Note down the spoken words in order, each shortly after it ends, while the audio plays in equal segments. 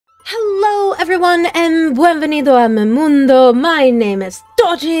everyone and bienvenido a mi mundo. My name is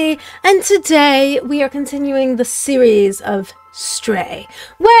Dodgy and today we are continuing the series of Stray.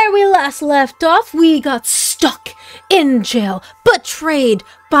 Where we last left off, we got stuck in jail, betrayed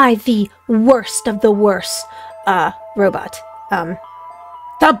by the worst of the worst, robot.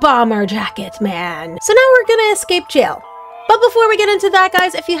 The bomber jacket man. So now we're gonna escape jail. But before we get into that,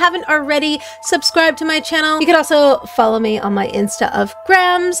 guys, if you haven't already, subscribe to my channel. You can also follow me on my Insta of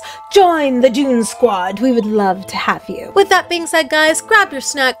Grams. Join the Dune Squad. We would love to have you. With that being said, guys, grab your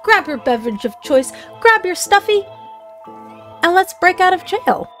snack, grab your beverage of choice, grab your stuffy, and let's break out of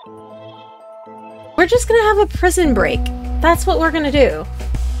jail. We're just gonna have a prison break. That's what we're gonna do.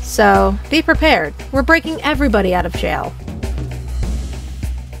 So be prepared. We're breaking everybody out of jail.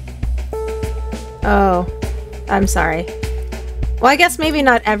 Oh, I'm sorry. Well, I guess maybe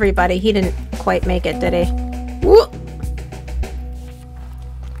not everybody. He didn't quite make it, did he? Woo!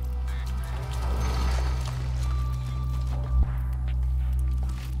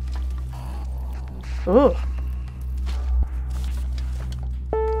 Ooh.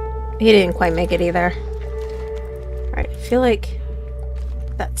 He didn't quite make it either. Alright, I feel like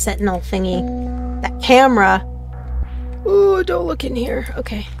that sentinel thingy, that camera. Ooh, don't look in here.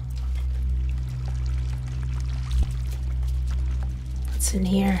 Okay. What's in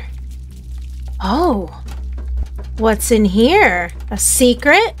here? Oh! What's in here? A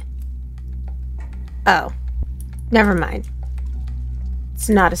secret? Oh. Never mind. It's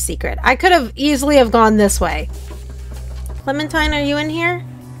not a secret. I could have easily have gone this way. Clementine, are you in here?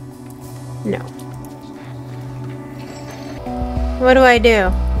 No. What do I do?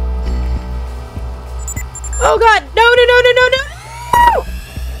 Oh god! No, no, no, no, no, no!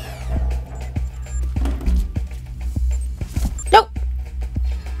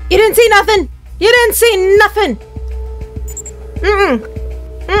 You didn't see nothing! You didn't see nothing!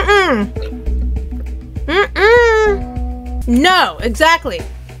 No, exactly.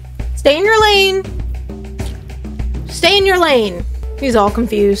 Stay in your lane. Stay in your lane. He's all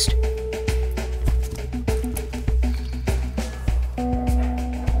confused.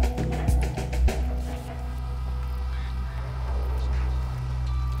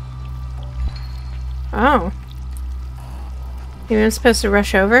 Oh. Maybe I'm supposed to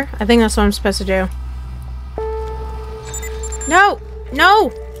rush over? I think that's what I'm supposed to do. No!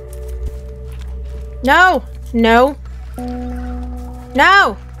 No! No! No!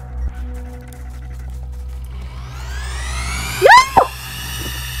 No! No!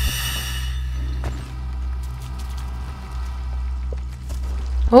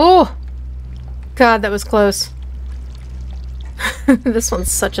 Oh! God, that was close. This one's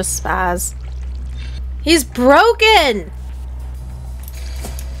such a spaz. He's broken!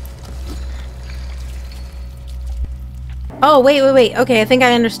 Oh, wait, wait, wait. Okay, I think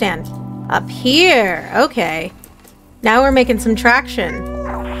I understand. Up here. Okay. Now we're making some traction.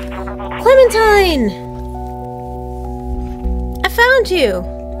 Clementine! I found you!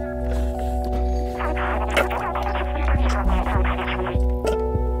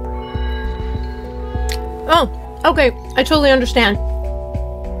 Oh, okay. I totally understand.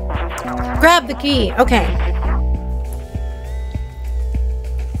 Grab the key. Okay.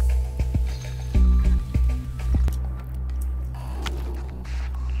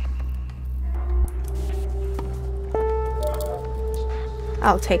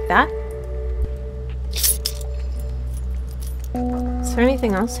 I'll take that. Is there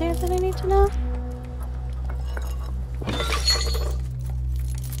anything else here that I need to know?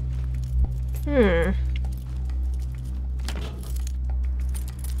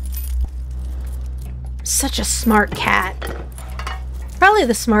 Such a smart cat. Probably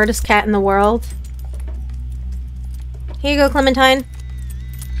the smartest cat in the world. Here you go, Clementine.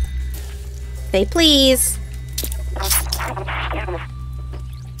 Say please.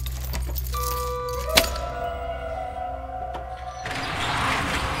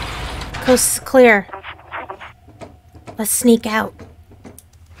 Coast's clear. Let's sneak out.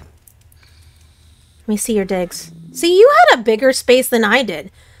 Let me see your digs. See, you had a bigger space than I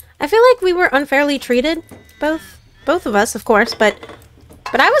did. I feel like we were unfairly treated. Both of us, of course, but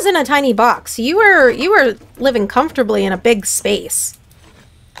I was in a tiny box. You were living comfortably in a big space.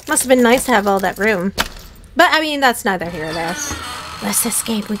 Must have been nice to have all that room. But I mean, that's neither here nor there. Let's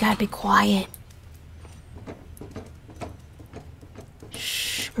escape. We gotta be quiet.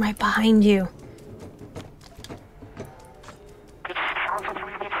 I'm right behind you.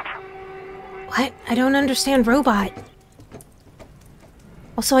 What? I don't understand robot.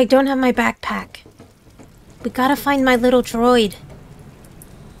 Also, I don't have my backpack. We gotta find my little droid.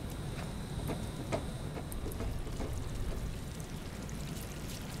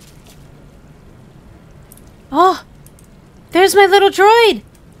 Oh, there's my little droid.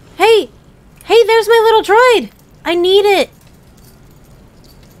 Hey, there's my little droid. I need it.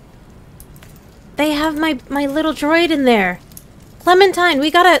 They have my little droid in there. Clementine,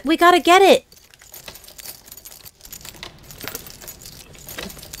 we gotta get it.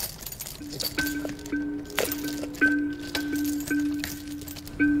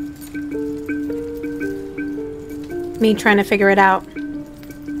 Me trying to figure it out.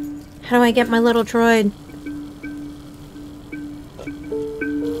 How do I get my little droid?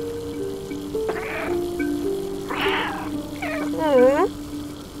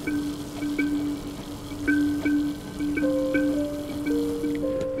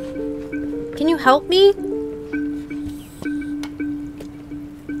 Can you help me?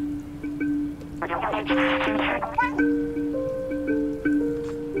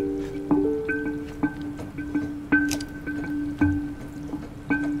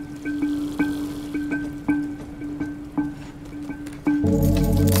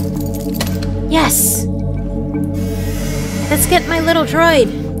 Yes! Let's get my little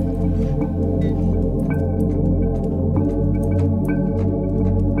droid.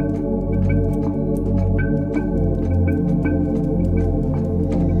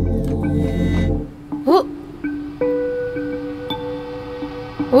 Ooh!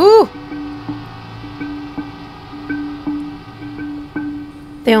 Ooh!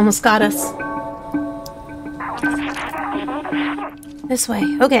 They almost got us. This way.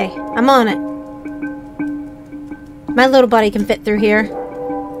 Okay, I'm on it. My little body can fit through here.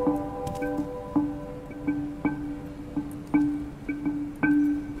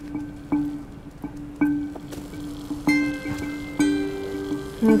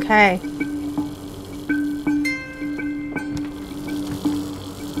 Okay.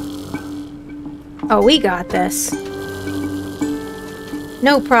 Oh, we got this.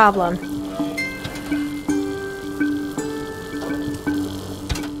 No problem.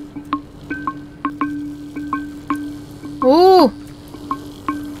 Ooh!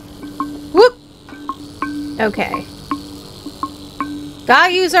 Whoop! Okay.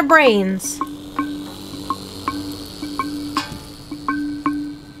 Gotta use our brains.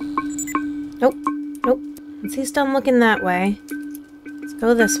 Nope. Nope. Once he's done looking that way, let's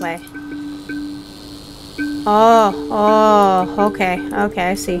go this way. Oh, okay. Okay,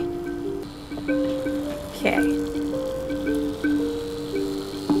 I see. Okay.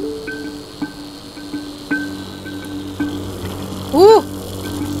 Ooh!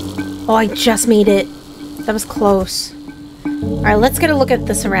 Oh, I just made it. That was close. Alright, let's get a look at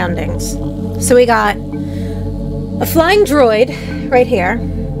the surroundings. So we got a flying droid right here.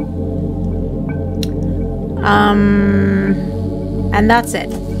 And that's it.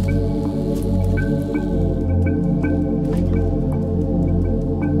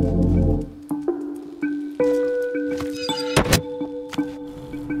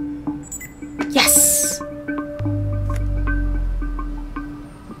 Yes!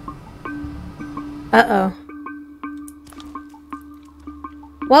 Uh-oh.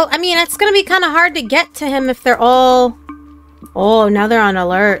 Well, I mean, it's gonna be kind of hard to get to him if they're all... Oh, now they're on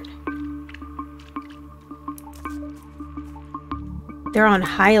alert. They're on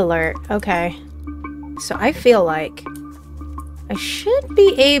high alert. Okay. So I feel like I should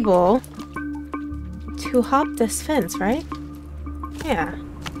be able to hop this fence, right? Yeah.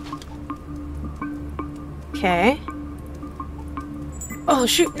 Okay. Oh,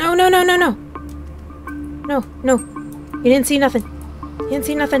 shoot. No, no, no, no, no. No, no. You didn't see nothing. You didn't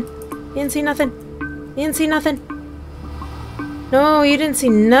see nothing. You didn't see nothing. You didn't see nothing. No, you didn't see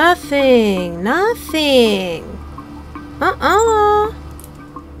nothing. Nothing. Uh-uh.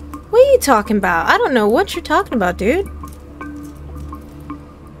 What are you talking about? I don't know what you're talking about, dude.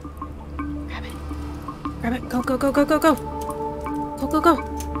 Grab it. Grab it. Go, go, go, go, go, go. Go, go, go.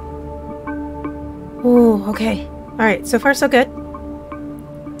 Oh, okay. Alright, so far so good.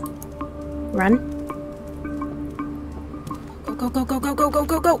 Run. Go, go, go, go, go, go,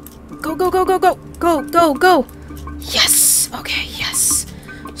 go, go. Go, go, go, go, go. Go, go, go. Yes. Okay, yes.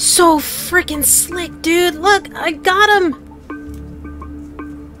 So freaking slick, dude. Look, I got him.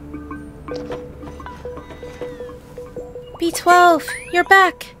 B12, you're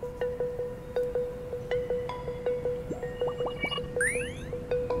back.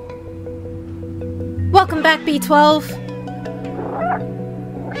 Welcome back, B12.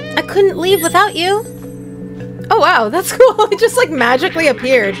 I couldn't leave without you. Oh wow, that's cool. It just like magically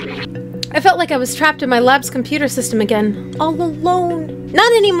appeared. I felt like I was trapped in my lab's computer system again. All alone.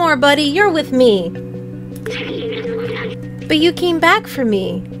 Not anymore, buddy. You're with me. But you came back for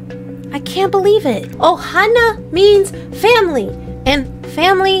me. I can't believe it. Ohana means family. And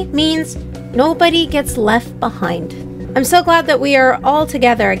family means Nobody gets left behind. I'm so glad that we are all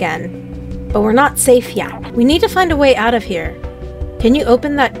together again. But we're not safe yet. We need to find a way out of here. Can you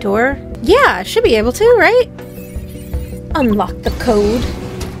open that door? Yeah, I should be able to, right? Unlock the code.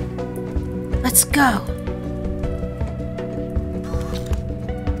 Let's go.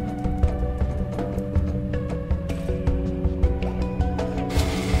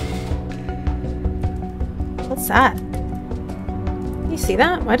 What's that? You see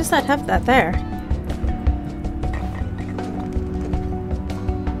that? Why does that have that there?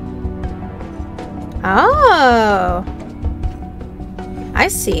 Oh! I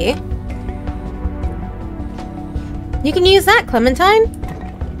see. You can use that, Clementine.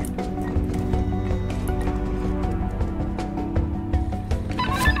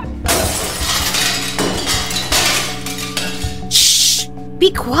 Shh!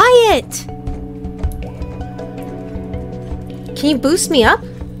 Be quiet! Can you boost me up?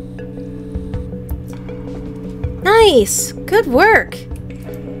 Nice! Good work!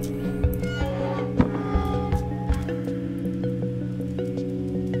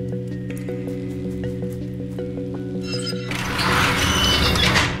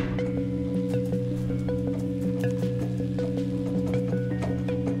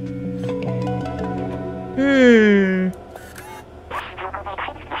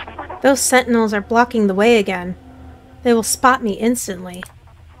 Those sentinels are blocking the way again. They will spot me instantly.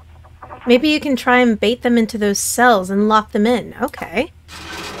 Maybe you can try and bait them into those cells and lock them in. Okay.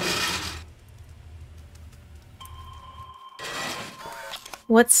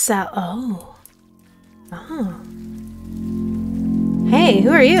 What cell? Oh. Oh. Hey, who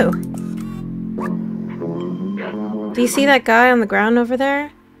are you? Do you see that guy on the ground over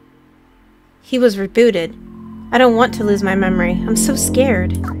there? He was rebooted. I don't want to lose my memory. I'm so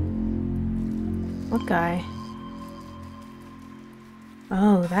scared. What guy?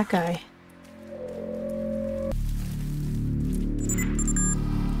 Oh, that guy.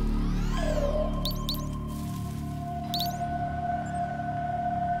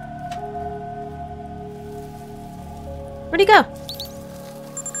 Where'd he go?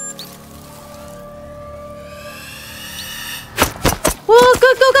 Whoa,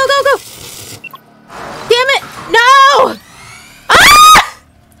 go, go, go, go, go! Damn it! No! Ah!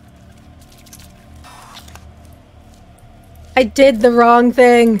 I did the wrong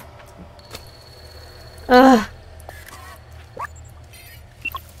thing. Ugh.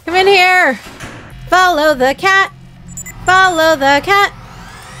 Come in here! Follow the cat! Follow the cat!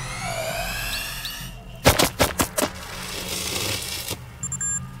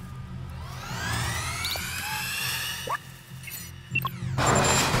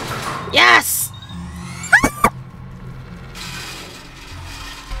 Yes!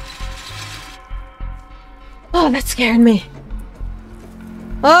 Oh, that scared me.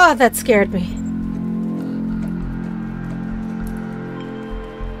 Oh, that scared me.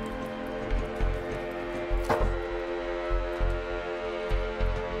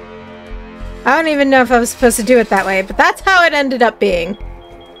 I don't even know if I was supposed to do it that way, but that's how it ended up being.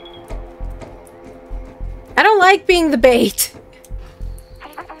 I don't like being the bait.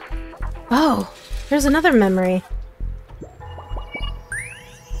 Oh, there's another memory.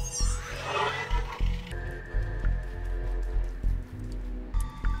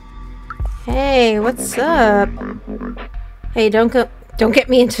 Hey, what's up? Hey, don't get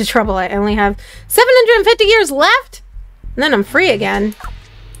me into trouble. I only have 750 years left, and then I'm free again.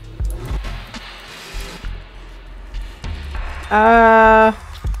 Huh.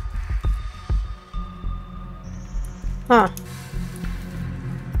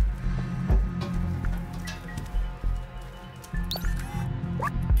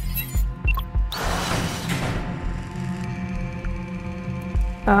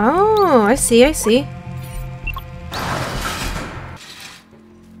 Oh, I see, I see.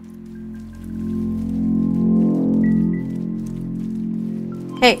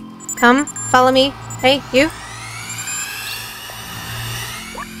 Hey, come, follow me. Hey, you.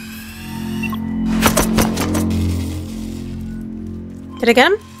 Did I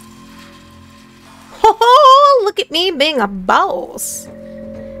get him? Oh, look at me being a boss.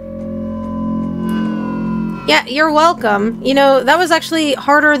 Yeah, you're welcome. You know, that was actually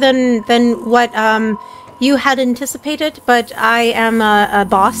harder than what you had anticipated, but I am a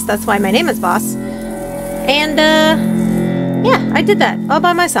boss. That's why my name is Boss. And yeah, I did that all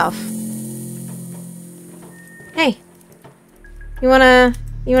by myself. Hey, you wanna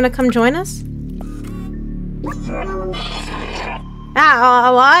come join us?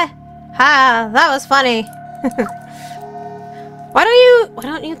 Ah, what? Ah, that was funny. Why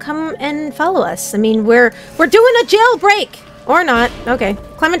don't you come and follow us? I mean, we're doing a jailbreak, Or not. Okay.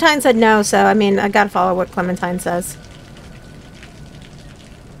 Clementine said no, so I mean, I gotta follow what Clementine says.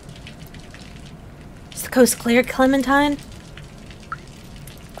 Is the coast clear, Clementine?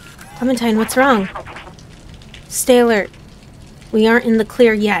 Clementine, what's wrong? Stay alert. We aren't in the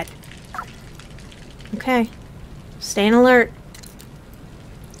clear yet. Okay. Staying alert.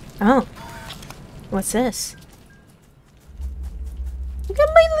 Oh. What's this? Look at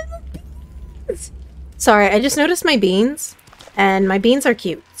my little beans! Sorry, I just noticed my beans. And my beans are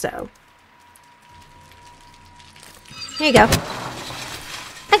cute, so... Here you go.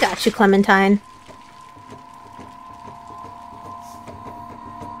 I got you, Clementine.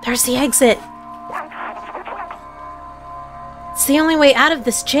 There's the exit. It's the only way out of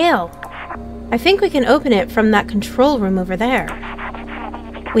this jail. I think we can open it from that control room over there.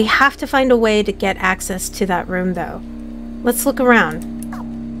 We have to find a way to get access to that room, though. Let's look around.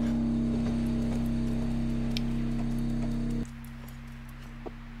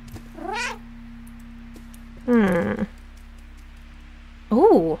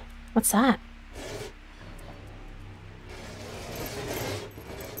 Ooh, what's that?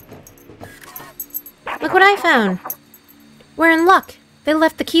 Look what I found. We're in luck. They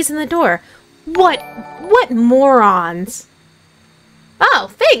left the keys in the door. What morons?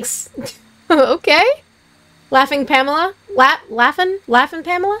 Oh, thanks. Okay. Laughing Pamela? Laughing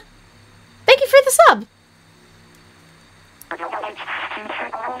Pamela? Thank you for the sub.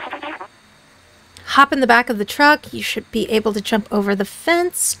 Hop in the back of the truck. You should be able to jump over the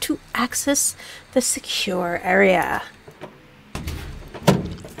fence to access the secure area.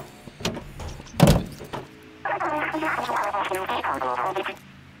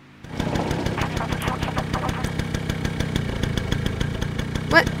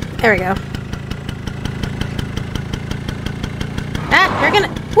 What? There we go. Ah, you're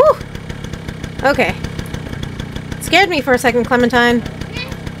gonna... Whew! Okay. Scared me for a second, Clementine.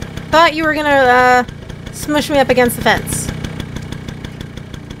 Thought you were gonna, smush me up against the fence.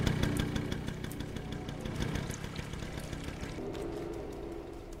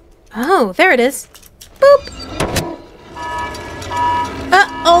 Oh, there it is. Boop!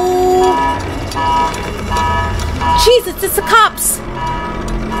 Uh-oh! Jesus, it's the cops!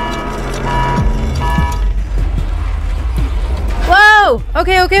 Whoa!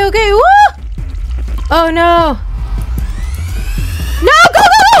 Okay, okay, okay, woo! Oh no! No, go,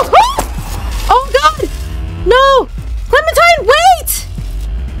 go, go! Oh god! No! Clementine, wait!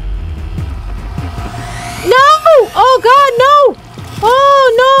 No! Oh god, no! Oh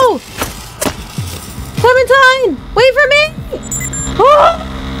no! Clementine, wait for me! Oh!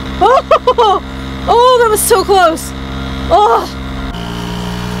 Oh! Oh, that was so close! Oh!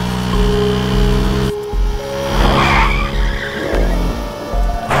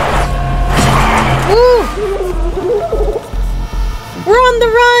 Ooh! We're on the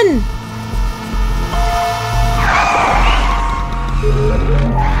run!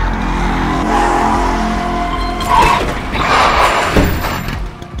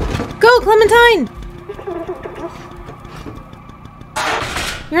 Go, Clementine!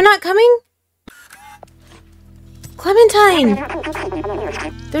 You're not coming? Clementine!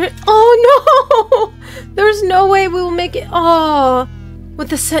 Oh no! There's no way we will make it. Oh, with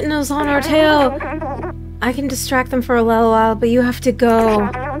the sentinels on our tail. I can distract them for a little while, but you have to go.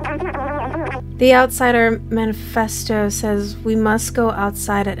 The Outsider Manifesto says we must go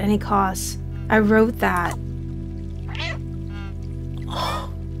outside at any cost. I wrote that.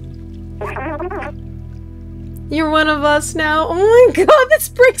 You're one of us now. Oh my god, this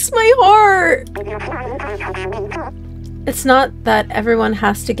breaks my heart. It's not that everyone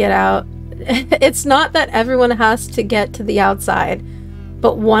has to get out. It's not that everyone has to get to the outside,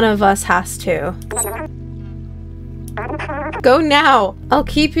 but one of us has to. Go now. I'll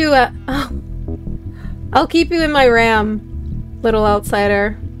keep you at... Oh. I'll keep you in my ram, little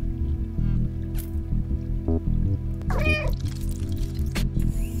outsider.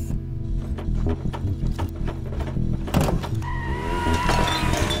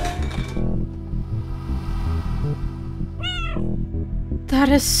 That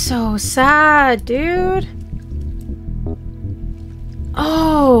is so sad, dude.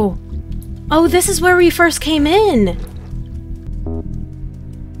 Oh. Oh, this is where we first came in.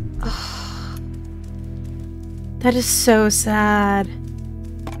 Oh. That is so sad.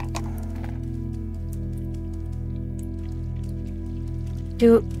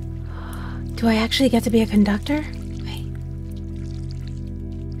 Do I actually get to be a conductor? Wait.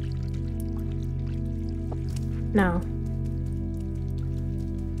 No.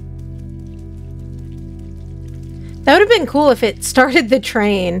 That would have been cool if it started the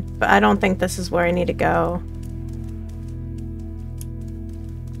train, but I don't think this is where I need to go.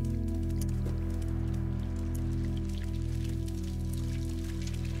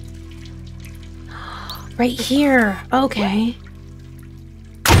 Right here. Okay.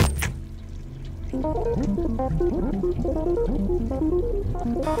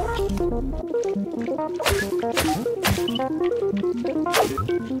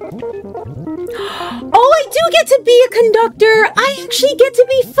 Oh, I do get to be a conductor! I actually get to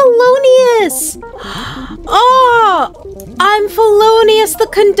be Felonious! Oh! I'm Felonious the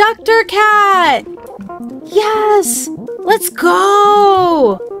conductor cat! Yes! Let's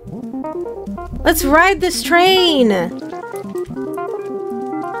go! Let's ride this train!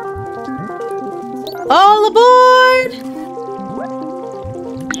 All aboard!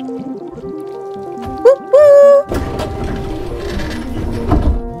 Woo woo!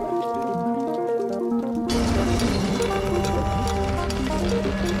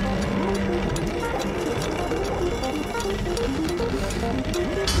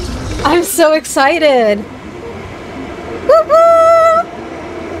 I'm so excited! Woo woo!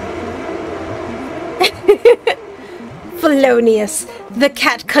 Felonious, the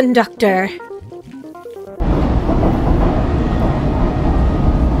cat conductor.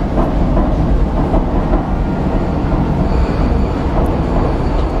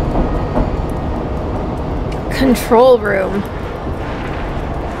 Control room.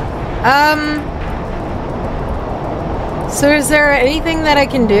 So is there anything that I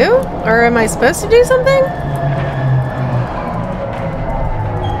can do? Or am I supposed to do something?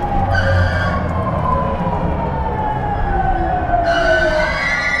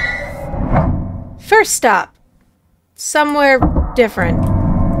 First stop. Somewhere different.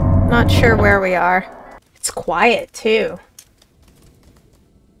 Not sure where we are. It's quiet too.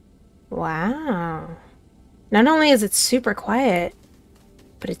 Wow. Not only is it super quiet,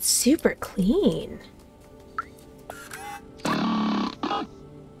 but it's super clean.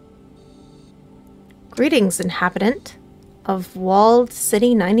 Greetings, inhabitant of Walled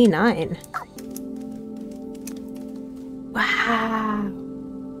City 99. Wow.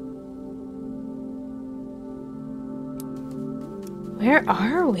 Where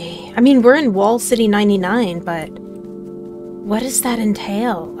are we? I mean, we're in Walled City 99, but what does that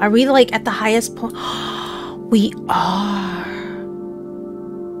entail? Are we like at the highest point? We are.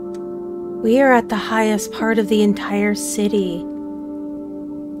 We are at the highest part of the entire city.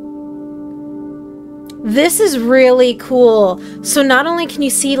 This is really cool. So not only can you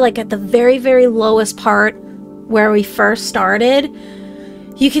see like at the very, very lowest part where we first started,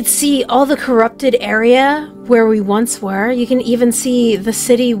 you could see all the corrupted area where we once were. You can even see the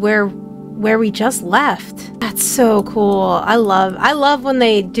city where we just left. That's so cool. I love when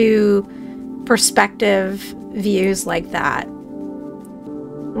they do perspective views like that.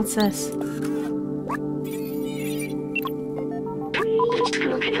 What's this?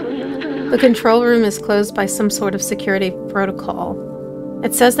 The control room is closed by some sort of security protocol.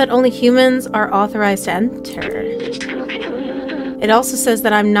 It says that only humans are authorized to enter. It also says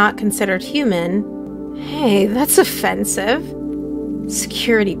that I'm not considered human. Hey, that's offensive.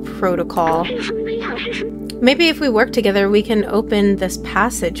 Security protocol. Maybe if we work together, we can open this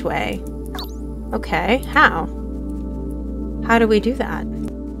passageway. Okay, how? How do we do that?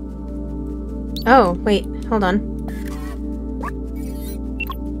 Oh, wait, hold on.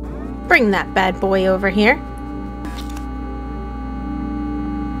 Bring that bad boy over here.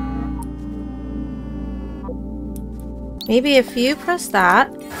 Maybe if you press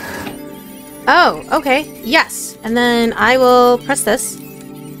that. Oh, okay, yes. And then I will press this.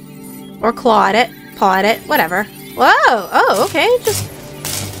 Or claw at it, paw at it, whatever. Whoa, oh, okay, just...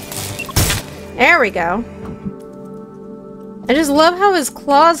 There we go. I just love how his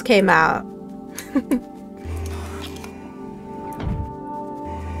claws came out.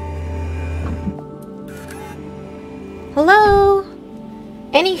 Hello?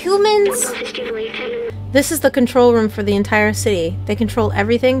 Any humans? This is the control room for the entire city. They control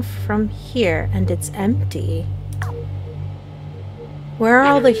everything from here, and it's empty. Where are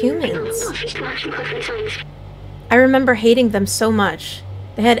all the humans? I remember hating them so much.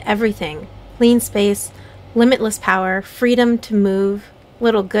 They had everything. Clean space, limitless power, freedom to move.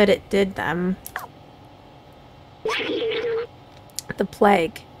 Little good it did them. The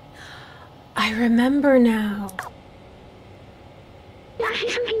plague. I remember now.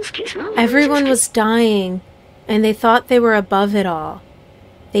 Everyone was dying, and they thought they were above it all.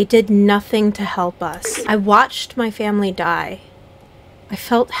 They did nothing to help us. I watched my family die. I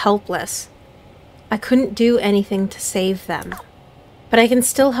felt helpless. I couldn't do anything to save them. But I can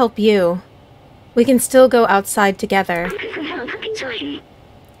still help you. We can still go outside together.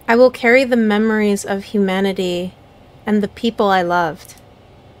 I will carry the memories of humanity and the people I loved.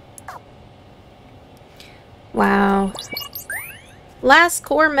 Wow. Last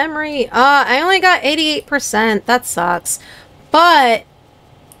core memory. I only got 88%. That sucks. But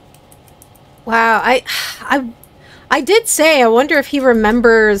wow, I did say I wonder if he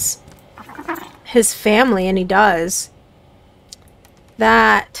remembers his family, and he does.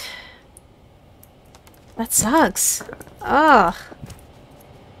 That sucks. Ugh.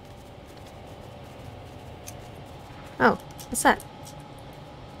 Oh, what's that?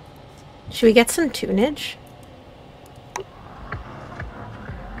 Should we get some tunage?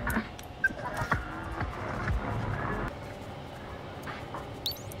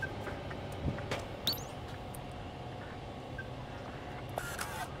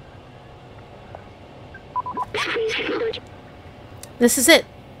 This is it.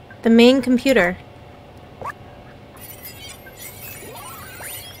 The main computer.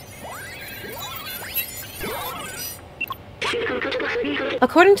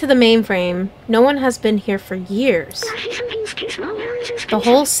 According to the mainframe, no one has been here for years. The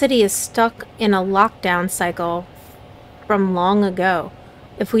whole city is stuck in a lockdown cycle from long ago.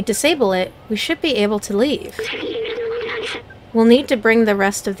 If we disable it, we should be able to leave. We'll need to bring the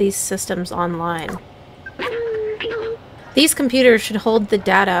rest of these systems online. These computers should hold the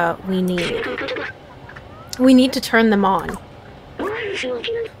data we need. We need to turn them on.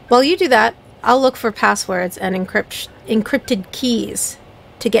 While you do that, I'll look for passwords and encrypted keys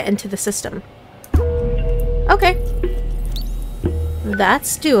to get into the system. Okay.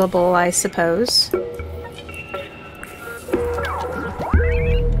 That's doable, I suppose.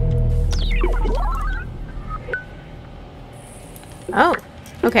 Oh,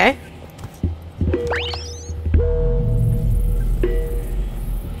 okay.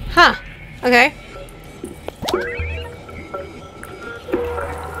 Huh. Okay.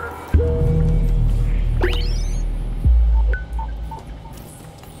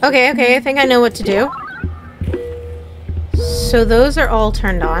 Okay, I think I know what to do. So those are all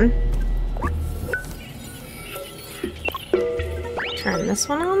turned on. Turn this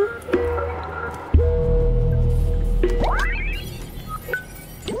one on.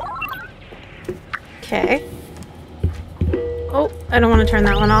 Okay. Oh, I don't want to turn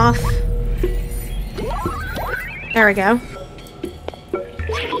that one off. There we go.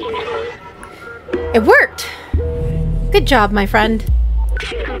 It worked! Good job, my friend.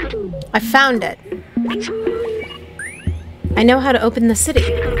 I found it. I know how to open the city.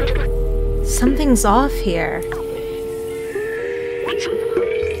 Something's off here.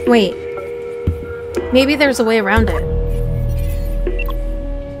 Wait. Maybe there's a way around it.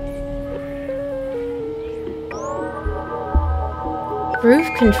 Roof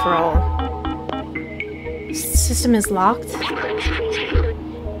control. System is locked.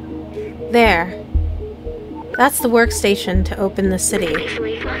 There. That's the workstation to open the city.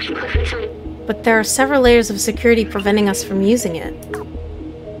 But there are several layers of security preventing us from using it.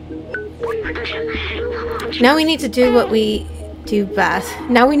 Now we need to do what we do best.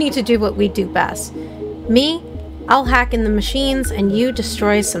 Me, I'll hack in the machines and you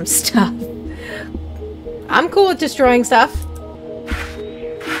destroy some stuff. I'm cool with destroying stuff.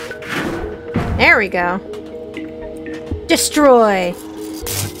 There we go. Destroy!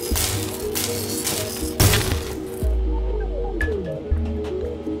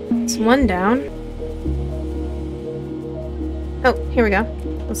 It's one down. Oh, here we go.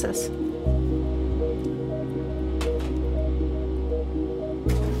 What's this?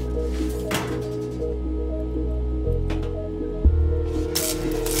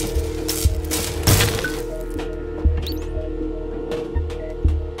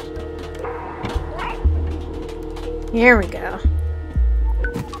 Here we go.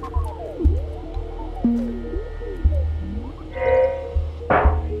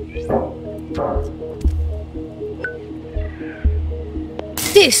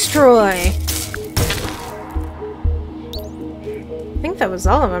 Destroy! I think that was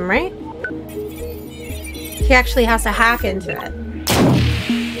all of them, right? He actually has to hack into it.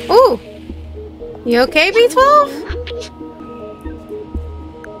 Ooh! You okay, B12?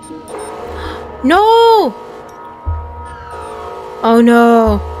 No! Oh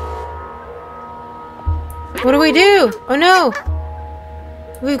no! What do we do? Oh no!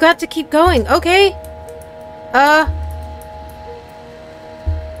 We've got to keep going. Okay.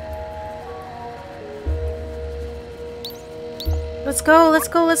 Let's go, let's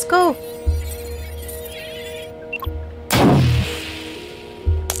go, let's go.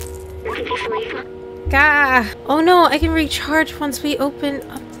 Gah! Oh no, I can recharge once we open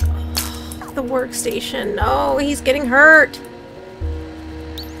up the workstation. No, he's getting hurt.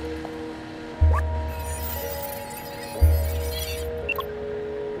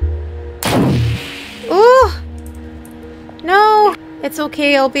 Ooh! No! It's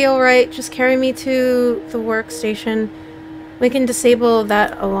okay, I'll be alright. Just carry me to the workstation. We can disable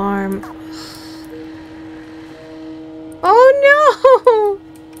that alarm. Oh no!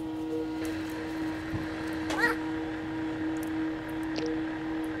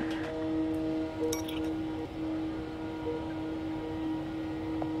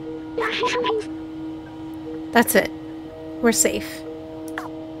 That's it. We're safe.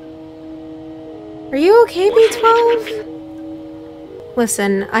 Are you okay, B12?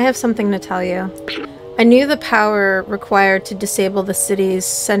 Listen, I have something to tell you. I knew the power required to disable the city's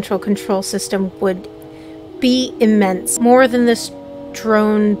central control system would be immense, more than this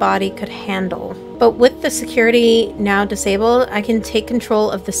drone body could handle. But with the security now disabled, I can take control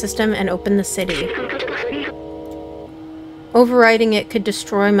of the system and open the city. Overriding it could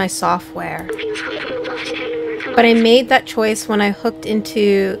destroy my software. But I made that choice when I hooked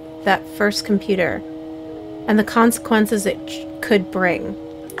into that first computer, and the consequences it could bring.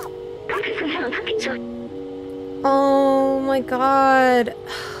 Oh my god.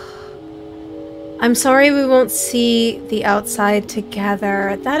 I'm sorry we won't see the outside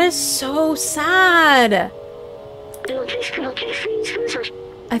together. That is so sad.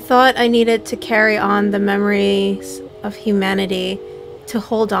 I thought I needed to carry on the memories of humanity to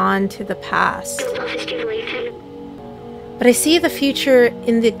hold on to the past. But I see the future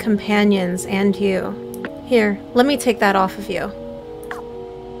in the companions and you. Here, let me take that off of you.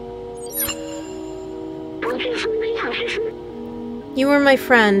 You were my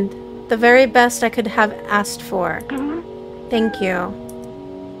friend, the very best I could have asked for. Thank you.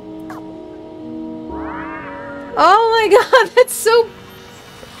 Oh my god, that's so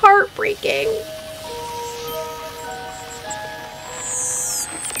heartbreaking.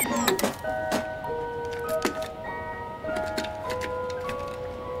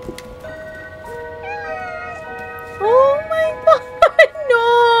 Oh my god, no!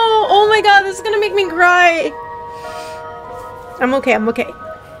 Oh my god, this is gonna make me cry. I'm okay, I'm okay.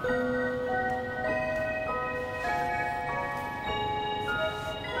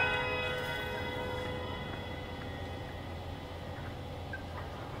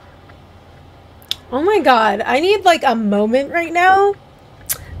 Oh my god, I need like a moment right now.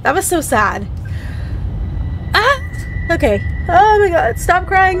 That was so sad. Ah! Okay. Oh my god, stop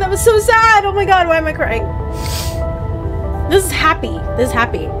crying. That was so sad. Oh my god, why am I crying? This is happy. This is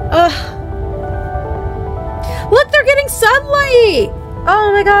happy. Ugh. Look, they're getting sunlight!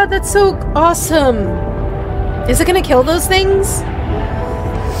 Oh my god, that's so awesome. Is it gonna kill those things?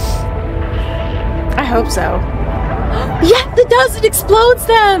 I hope so. Yeah, it does! It explodes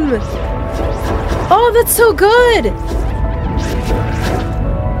them! Oh, that's so good!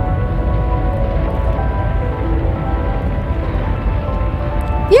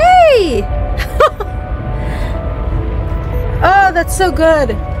 Yay! Oh, that's so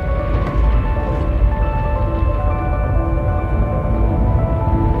good!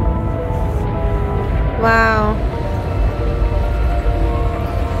 Wow.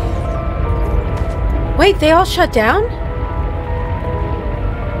 Wait, they all shut down?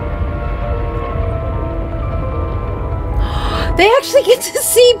 They actually get to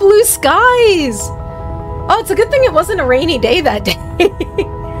see blue skies! Oh, it's a good thing it wasn't a rainy day that day.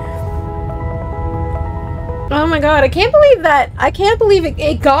 Oh my god, I can't believe that. I can't believe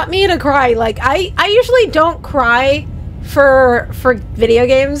it got me to cry. Like, I usually don't cry for video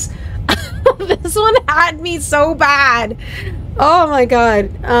games. This one had me so bad. Oh my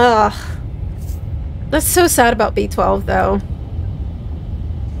god. Ugh. That's so sad about B12 though.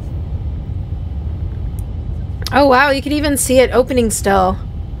 Oh wow, you can even see it opening still.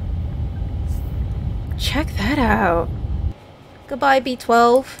 Check that out. Goodbye,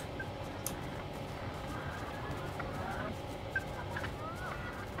 B12.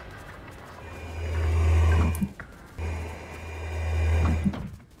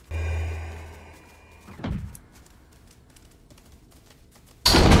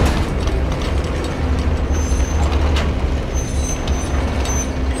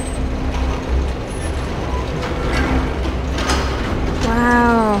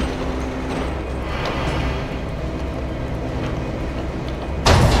 Wow.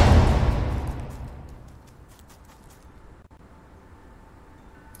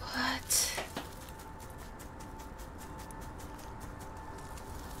 What?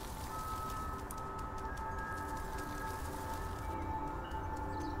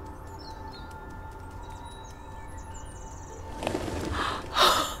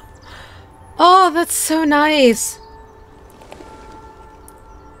 Oh, that's so nice.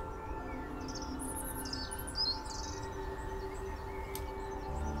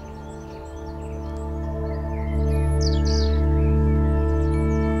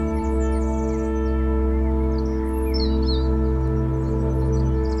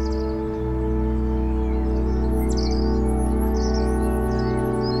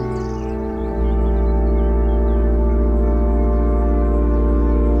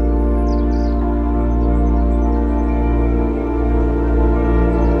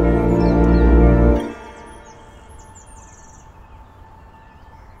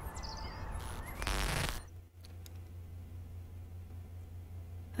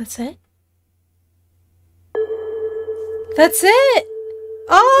 That's it? That's it!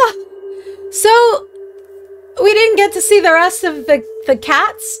 Oh! So, we didn't get to see the rest of the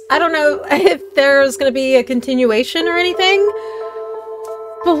cats. I don't know if there's gonna be a continuation or anything.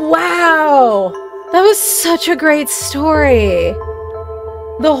 But wow! That was such a great story.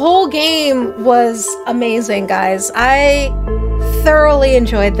 The whole game was amazing, guys. I thoroughly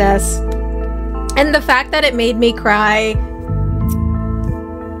enjoyed this. And the fact that it made me cry,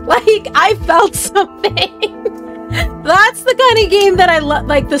 like, I felt something. That's the kind of game that I love,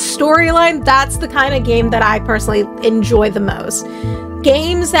 like the storyline, that's the kind of game that I personally enjoy the most.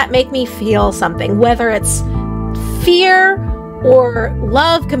 Games that make me feel something, whether it's fear or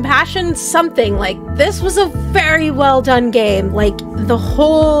love, compassion, something. Like, this was a very well done game. Like,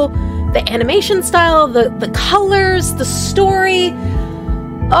 the animation style, the colors, the story.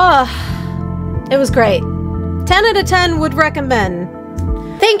 It was great. 10 out of 10 would recommend.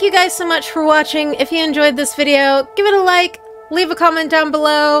 Thank you guys so much for watching. If you enjoyed this video, give it a like, leave a comment down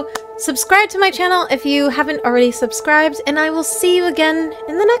below, subscribe to my channel if you haven't already subscribed, and I will see you again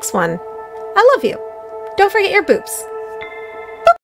in the next one. I love you. Don't forget your boops.